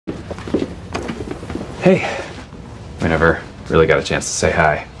Hey. We never really got a chance to say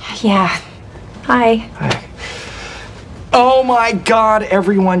hi. Yeah. Hi. Hi. Oh my God,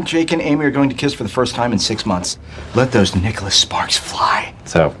 everyone. Jake and Amy are going to kiss for the first time in 6 months. Let those Nicholas sparks fly.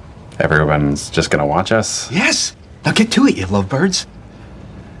 So, everyone's just gonna watch us? Yes. Now get to it, you lovebirds.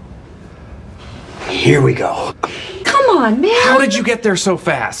 Here we go. Come on, man. How did you get there so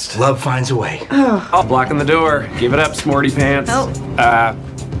fast? Love finds a way. I'll blocking the door. Give it up, Smorty Pants. Oh.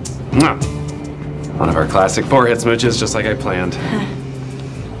 Mwah. One of our classic forehead smooches, just like I planned.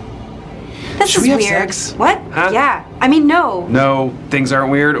 This Should is we have weird. sex? What? Huh? Yeah. I mean, no. No, things aren't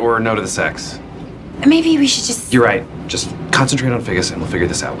weird, or no to the sex. Maybe we should just... You're right. Just concentrate on Figgis and we'll figure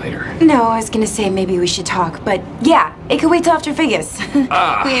this out later. No, I was gonna say maybe we should talk, but yeah, it could wait till after Figgis.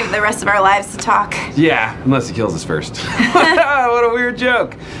 We have the rest of our lives to talk. Yeah, unless he kills us first. What a weird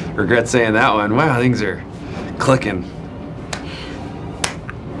joke. Regret saying that one. Wow, things are clicking.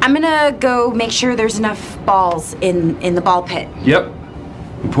 I'm gonna go make sure there's enough balls in the ball pit. Yep.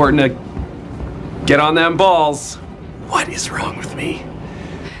 Important to get on them balls. What is wrong with me?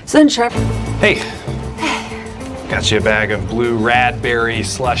 Sunshine. Hey, got you a bag of blue radberry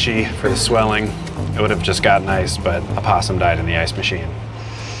slushy for the swelling. It would have just gotten ice, but a possum died in the ice machine.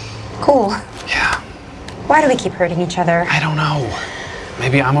 Cool. Yeah, Why do we keep hurting each other? I don't know.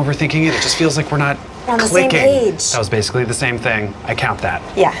 Maybe I'm overthinking it. It just feels like we're not We're on the same clicking. page. That was basically the same thing. I count that.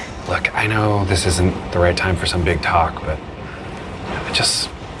 Yeah. Look, I know this isn't the right time for some big talk, but I just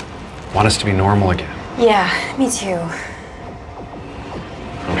want us to be normal again. Yeah, me too.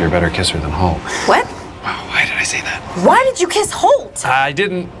 Hope you're a better kisser than Holt. What? Wow, why did I say that? Why did you kiss Holt? I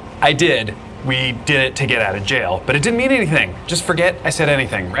didn't. I did. We did it to get out of jail, but it didn't mean anything. Just forget I said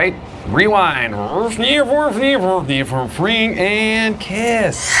anything, right? Rewind. And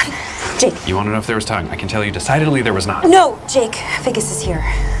kiss. Jake. You want to know if there was tongue? I can tell you decidedly there was not. No, Jake. Figgis is here.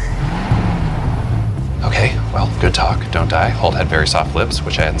 Okay, well, good talk. Don't die. Holt had very soft lips,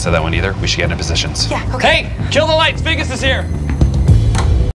 which I hadn't said that one either. We should get into positions. Yeah, okay. Hey, kill the lights. Figgis is here.